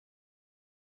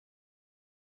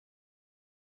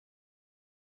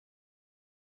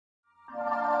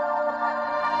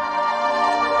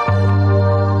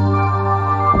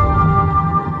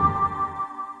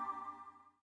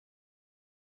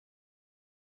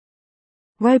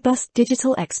Robust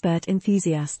digital expert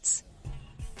enthusiasts.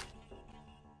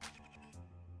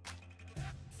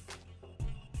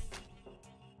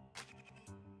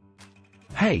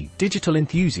 Hey, digital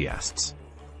enthusiasts!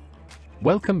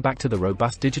 Welcome back to the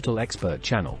Robust Digital Expert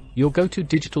channel, your go-to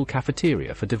digital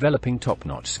cafeteria for developing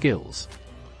top-notch skills.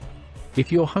 If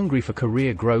you're hungry for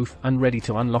career growth and ready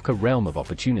to unlock a realm of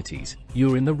opportunities,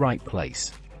 you're in the right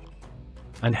place.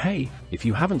 And hey, if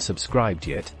you haven't subscribed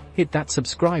yet, hit that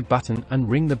subscribe button and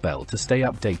ring the bell to stay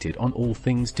updated on all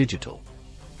things digital.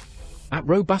 At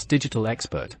Robust Digital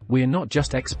Expert, we're not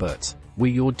just experts,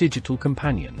 we're your digital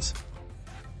companions.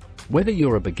 Whether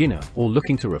you're a beginner or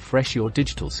looking to refresh your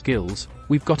digital skills,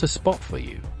 we've got a spot for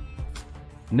you.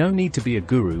 No need to be a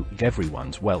guru,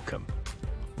 everyone's welcome.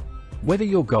 Whether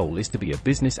your goal is to be a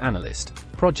business analyst,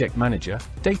 project manager,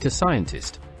 data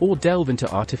scientist, or delve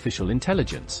into artificial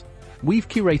intelligence, we've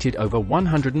curated over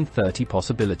 130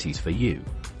 possibilities for you.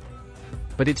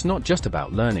 But it's not just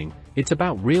about learning, it's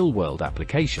about real-world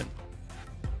application.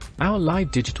 Our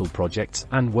live digital projects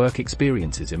and work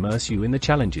experiences immerse you in the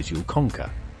challenges you'll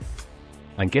conquer.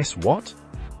 And guess what?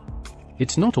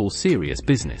 It's not all serious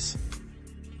business.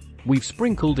 We've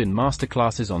sprinkled in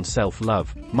masterclasses on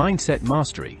self-love, mindset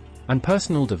mastery, and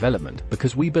personal development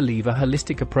because we believe a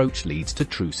holistic approach leads to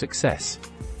true success.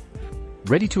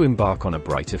 Ready to embark on a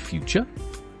brighter future?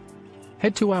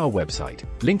 Head to our website,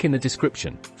 link in the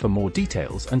description, for more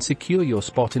details and secure your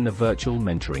spot in the Virtual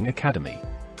Mentoring Academy.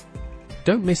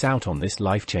 Don't miss out on this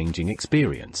life-changing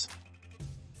experience.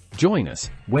 Join us,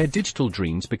 where digital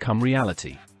dreams become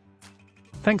reality.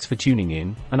 Thanks for tuning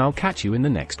in, and I'll catch you in the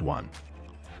next one.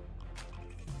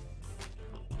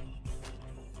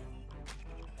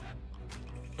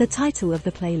 The title of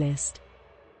the playlist.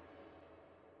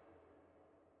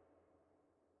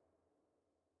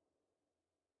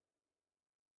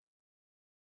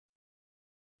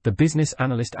 The Business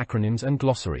Analyst Acronyms and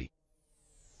Glossary.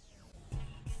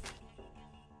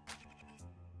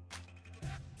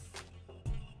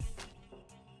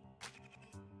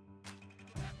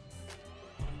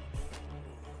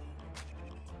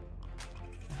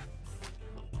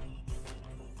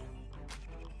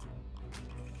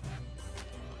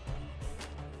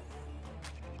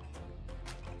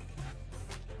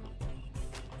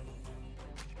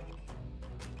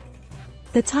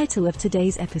 The title of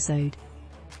today's episode.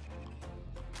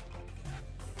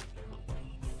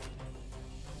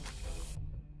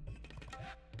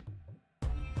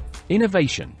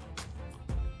 Innovation.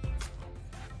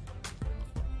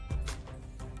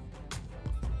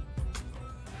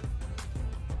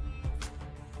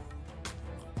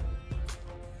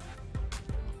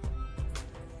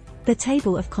 The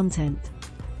table of content.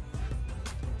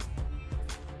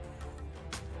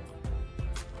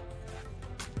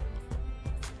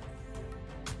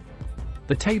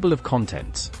 The table of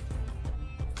contents.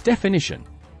 Definition.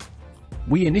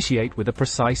 We initiate with a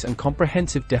precise and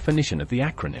comprehensive definition of the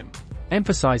acronym,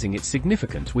 emphasizing its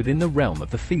significance within the realm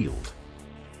of the field.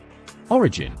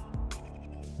 Origin.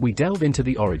 We delve into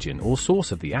the origin or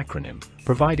source of the acronym,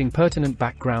 providing pertinent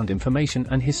background information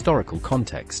and historical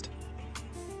context.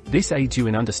 This aids you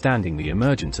in understanding the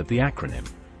emergence of the acronym.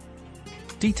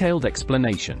 Detailed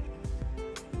explanation.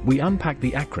 We unpack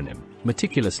the acronym,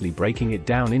 meticulously breaking it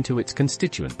down into its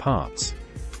constituent parts.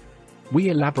 We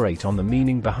elaborate on the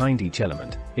meaning behind each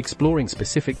element, exploring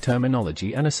specific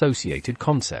terminology and associated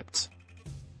concepts.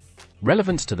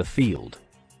 Relevance to the field.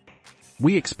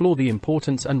 We explore the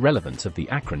importance and relevance of the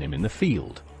acronym in the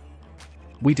field.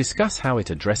 We discuss how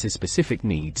it addresses specific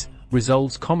needs,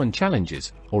 resolves common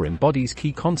challenges, or embodies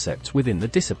key concepts within the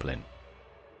discipline.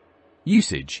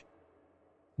 Usage.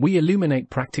 We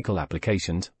illuminate practical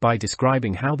applications by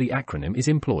describing how the acronym is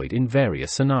employed in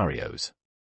various scenarios.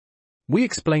 We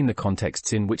explain the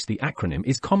contexts in which the acronym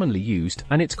is commonly used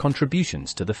and its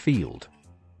contributions to the field.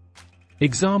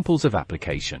 Examples of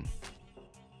application.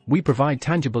 We provide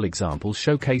tangible examples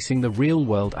showcasing the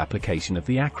real-world application of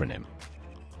the acronym.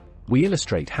 We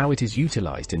illustrate how it is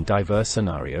utilized in diverse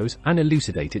scenarios and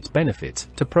elucidate its benefits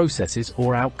to processes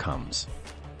or outcomes.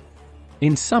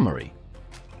 In summary,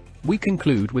 we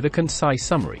conclude with a concise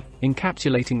summary,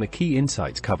 encapsulating the key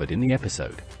insights covered in the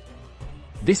episode.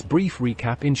 This brief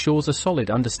recap ensures a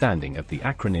solid understanding of the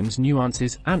acronym's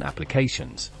nuances and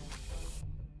applications.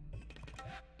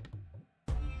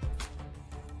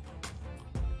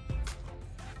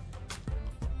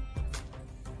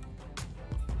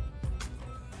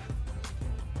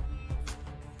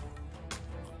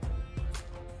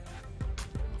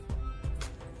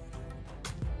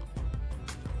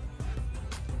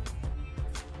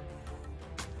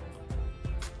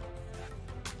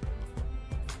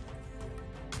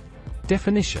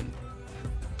 Definition.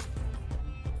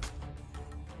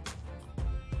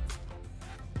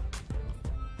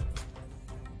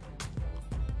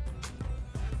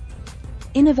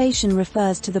 Innovation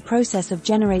refers to the process of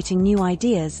generating new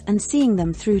ideas and seeing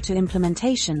them through to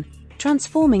implementation,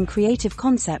 transforming creative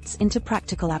concepts into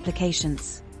practical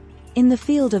applications. In the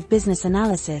field of business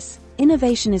analysis,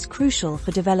 innovation is crucial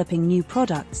for developing new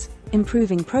products,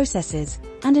 improving processes,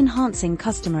 and enhancing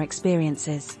customer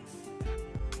experiences.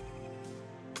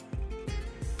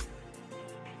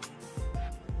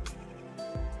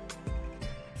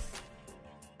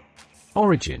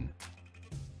 Origin.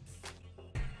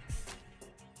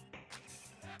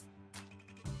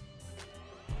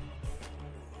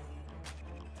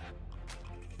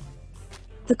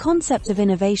 The concept of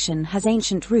innovation has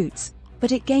ancient roots,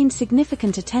 but it gained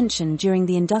significant attention during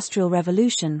the Industrial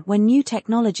Revolution when new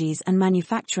technologies and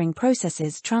manufacturing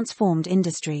processes transformed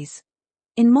industries.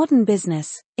 In modern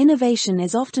business, innovation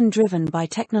is often driven by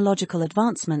technological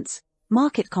advancements,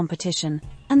 market competition,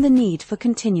 and the need for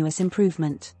continuous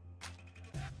improvement.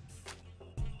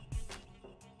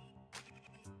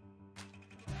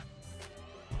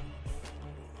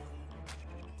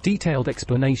 Detailed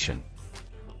explanation.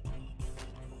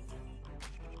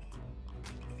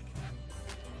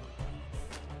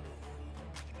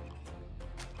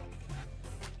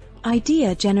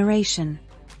 Idea generation.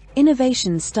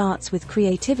 Innovation starts with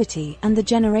creativity and the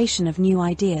generation of new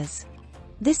ideas.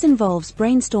 This involves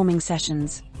brainstorming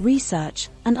sessions, research,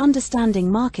 and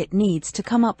understanding market needs to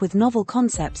come up with novel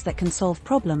concepts that can solve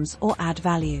problems or add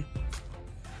value.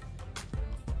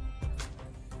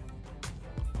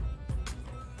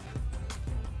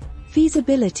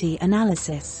 Feasibility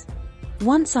analysis.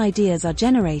 Once ideas are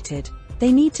generated,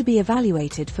 they need to be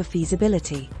evaluated for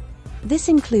feasibility. This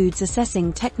includes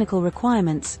assessing technical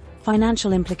requirements,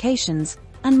 financial implications,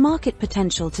 and market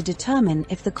potential to determine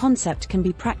if the concept can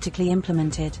be practically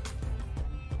implemented.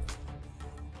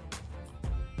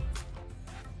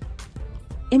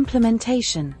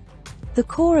 Implementation. The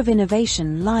core of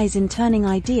innovation lies in turning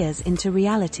ideas into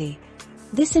reality.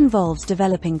 This involves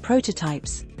developing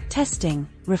prototypes, testing,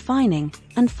 refining,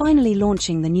 and finally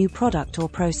launching the new product or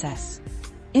process.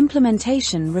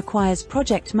 Implementation requires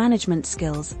project management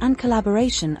skills and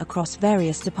collaboration across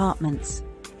various departments.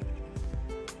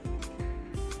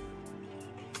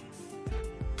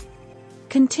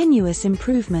 Continuous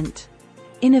improvement.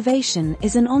 Innovation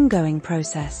is an ongoing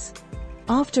process.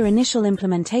 After initial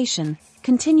implementation,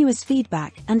 continuous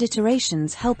feedback and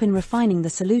iterations help in refining the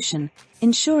solution,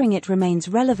 ensuring it remains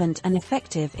relevant and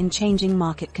effective in changing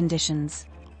market conditions.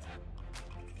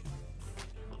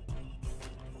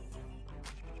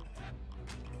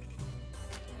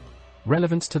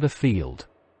 Relevance to the field.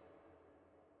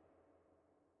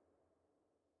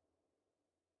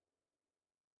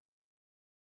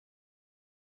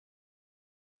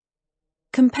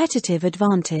 Competitive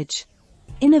advantage.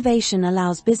 Innovation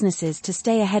allows businesses to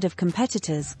stay ahead of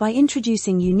competitors by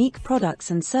introducing unique products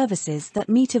and services that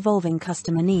meet evolving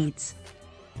customer needs.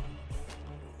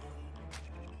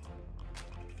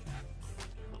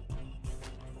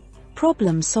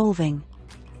 Problem solving.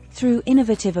 Through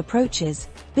innovative approaches,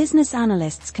 business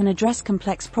analysts can address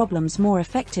complex problems more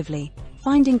effectively,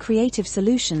 finding creative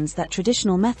solutions that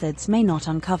traditional methods may not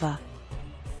uncover.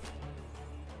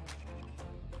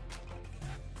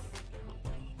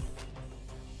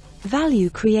 Value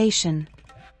creation.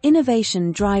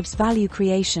 Innovation drives value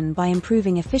creation by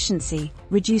improving efficiency,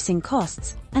 reducing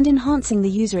costs, and enhancing the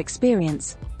user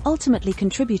experience, ultimately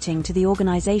contributing to the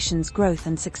organization's growth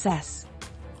and success.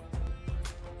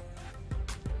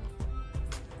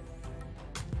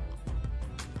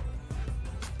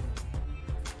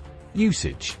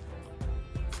 Usage.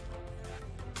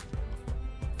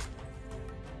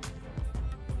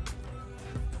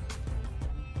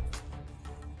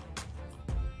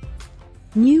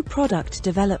 New product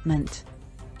development.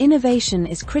 Innovation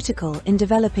is critical in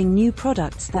developing new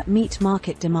products that meet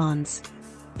market demands.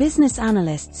 Business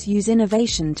analysts use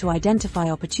innovation to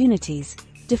identify opportunities,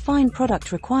 define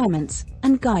product requirements,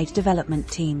 and guide development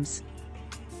teams.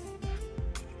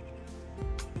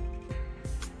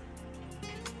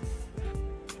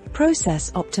 Process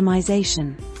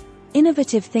optimization.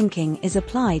 Innovative thinking is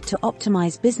applied to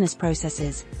optimize business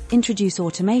processes, introduce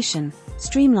automation,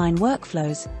 streamline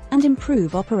workflows, and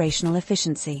improve operational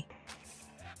efficiency.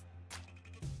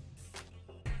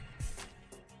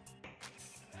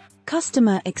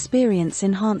 Customer experience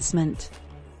enhancement.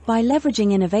 By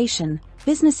leveraging innovation,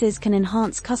 businesses can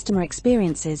enhance customer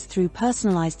experiences through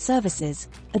personalized services,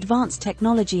 advanced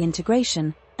technology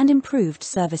integration, and improved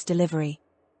service delivery.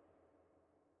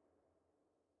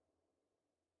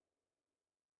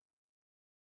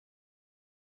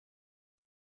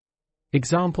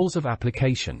 Examples of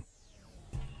application.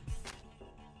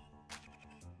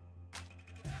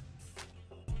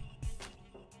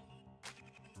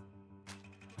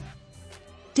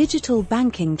 Digital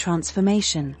banking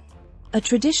transformation. A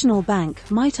traditional bank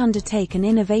might undertake an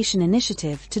innovation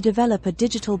initiative to develop a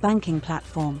digital banking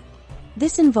platform.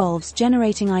 This involves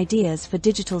generating ideas for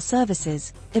digital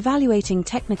services, evaluating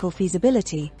technical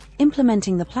feasibility,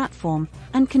 implementing the platform,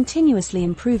 and continuously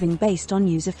improving based on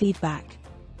user feedback.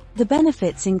 The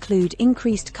benefits include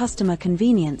increased customer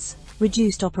convenience,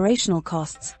 reduced operational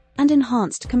costs, and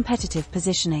enhanced competitive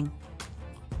positioning.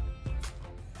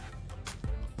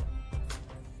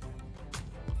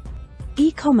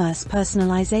 E-commerce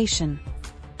personalization.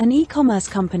 An e-commerce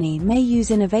company may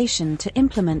use innovation to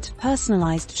implement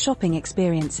personalized shopping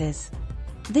experiences.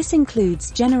 This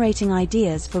includes generating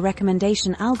ideas for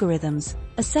recommendation algorithms,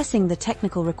 assessing the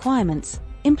technical requirements,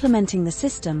 implementing the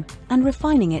system, and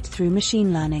refining it through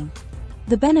machine learning.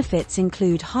 The benefits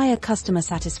include higher customer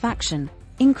satisfaction,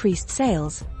 increased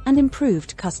sales, and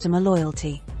improved customer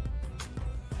loyalty.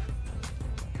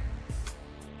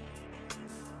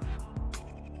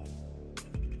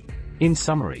 In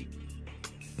summary,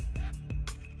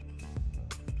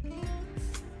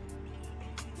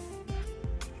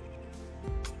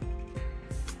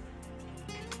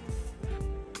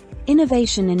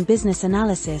 innovation in business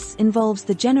analysis involves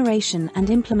the generation and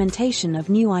implementation of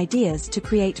new ideas to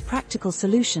create practical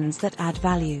solutions that add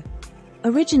value.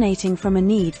 Originating from a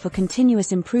need for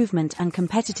continuous improvement and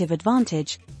competitive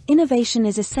advantage, innovation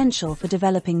is essential for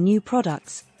developing new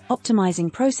products,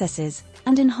 optimizing processes,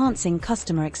 and enhancing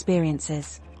customer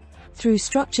experiences. Through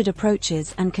structured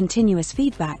approaches and continuous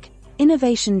feedback,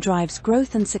 innovation drives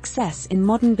growth and success in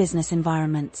modern business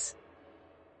environments.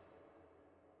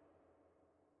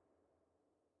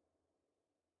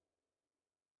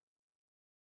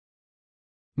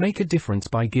 make a difference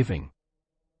by giving.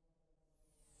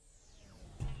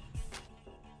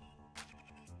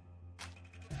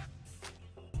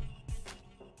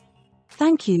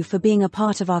 Thank you for being a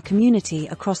part of our community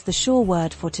across the Sure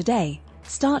Word for today.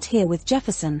 Start here with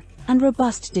Jefferson, and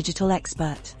robust digital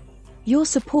expert. Your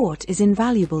support is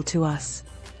invaluable to us.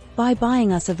 By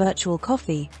buying us a virtual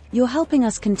coffee, you're helping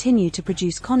us continue to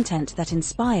produce content that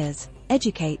inspires,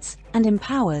 educates, and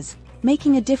empowers,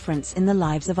 making a difference in the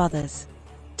lives of others.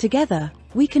 Together,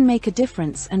 we can make a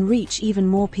difference and reach even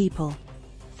more people.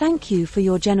 Thank you for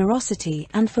your generosity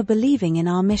and for believing in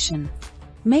our mission.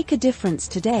 Make a difference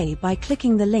today by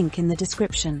clicking the link in the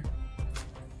description.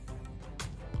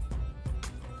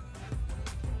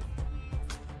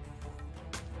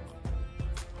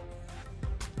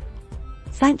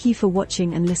 Thank you for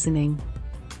watching and listening.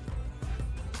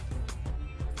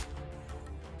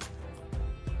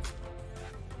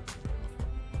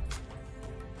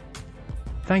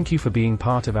 Thank you for being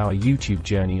part of our YouTube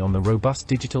journey on the Robust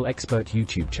Digital Expert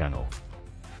YouTube channel.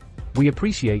 We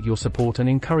appreciate your support and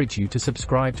encourage you to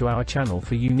subscribe to our channel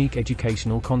for unique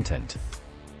educational content.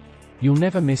 You'll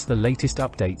never miss the latest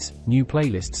updates, new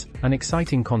playlists, and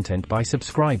exciting content by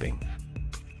subscribing.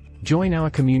 Join our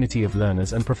community of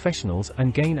learners and professionals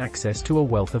and gain access to a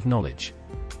wealth of knowledge.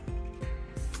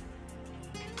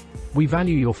 We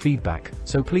value your feedback,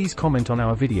 so please comment on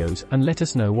our videos and let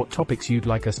us know what topics you'd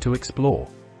like us to explore.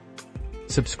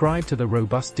 Subscribe to the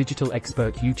Robust Digital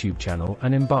Expert YouTube channel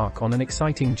and embark on an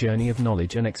exciting journey of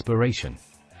knowledge and exploration.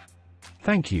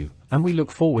 Thank you, and we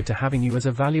look forward to having you as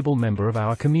a valuable member of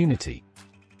our community.